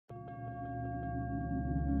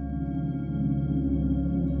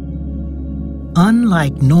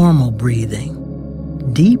Unlike normal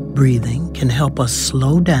breathing, deep breathing can help us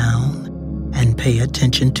slow down and pay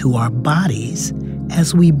attention to our bodies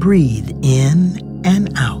as we breathe in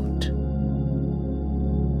and out.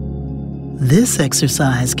 This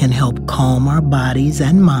exercise can help calm our bodies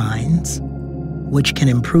and minds, which can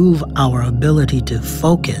improve our ability to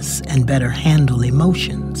focus and better handle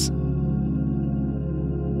emotions.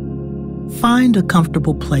 Find a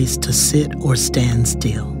comfortable place to sit or stand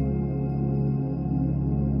still.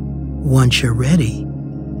 Once you're ready,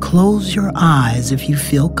 close your eyes if you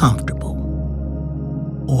feel comfortable,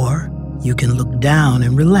 or you can look down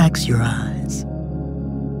and relax your eyes.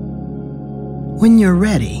 When you're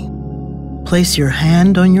ready, place your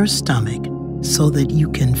hand on your stomach so that you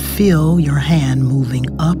can feel your hand moving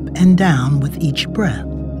up and down with each breath.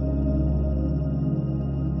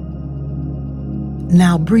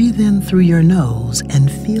 Now breathe in through your nose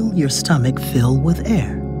and feel your stomach fill with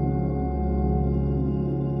air.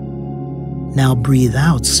 Now breathe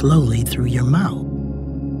out slowly through your mouth.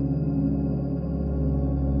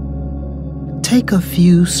 Take a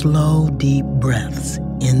few slow, deep breaths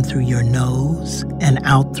in through your nose and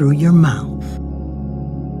out through your mouth.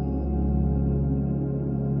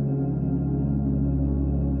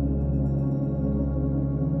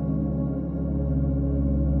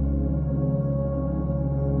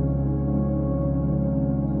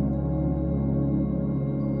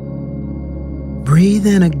 Breathe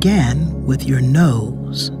in again with your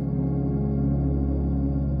nose.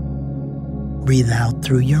 Breathe out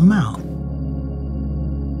through your mouth.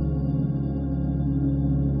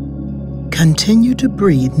 Continue to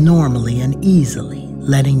breathe normally and easily,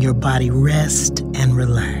 letting your body rest and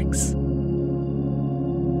relax.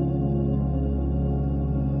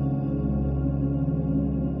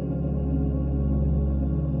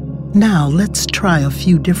 Now let's try a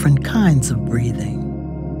few different kinds of breathing.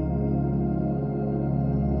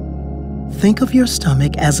 Think of your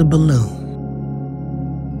stomach as a balloon.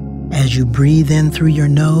 As you breathe in through your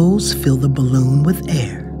nose, fill the balloon with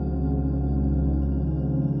air.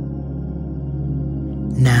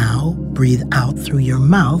 Now, breathe out through your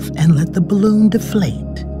mouth and let the balloon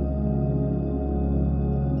deflate.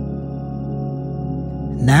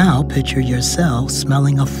 Now, picture yourself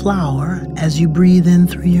smelling a flower as you breathe in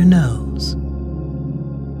through your nose.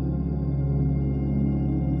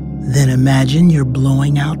 Then imagine you're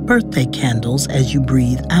blowing out birthday candles as you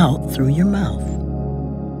breathe out through your mouth.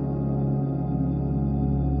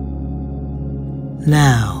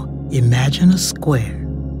 Now, imagine a square.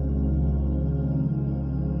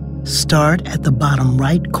 Start at the bottom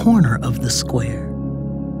right corner of the square.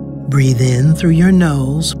 Breathe in through your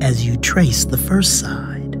nose as you trace the first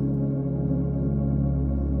side.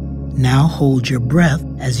 Now hold your breath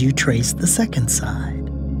as you trace the second side.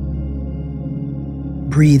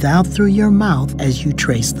 Breathe out through your mouth as you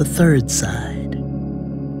trace the third side.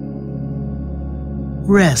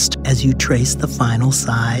 Rest as you trace the final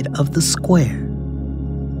side of the square.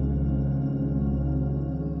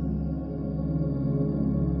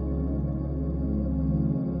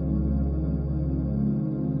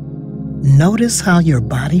 Notice how your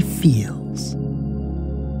body feels.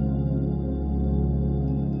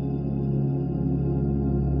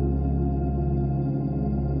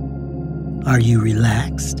 Are you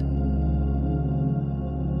relaxed?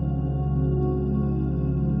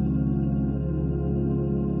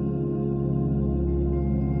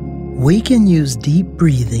 We can use deep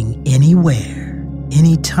breathing anywhere,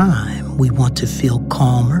 anytime we want to feel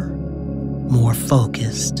calmer, more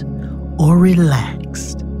focused, or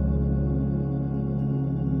relaxed.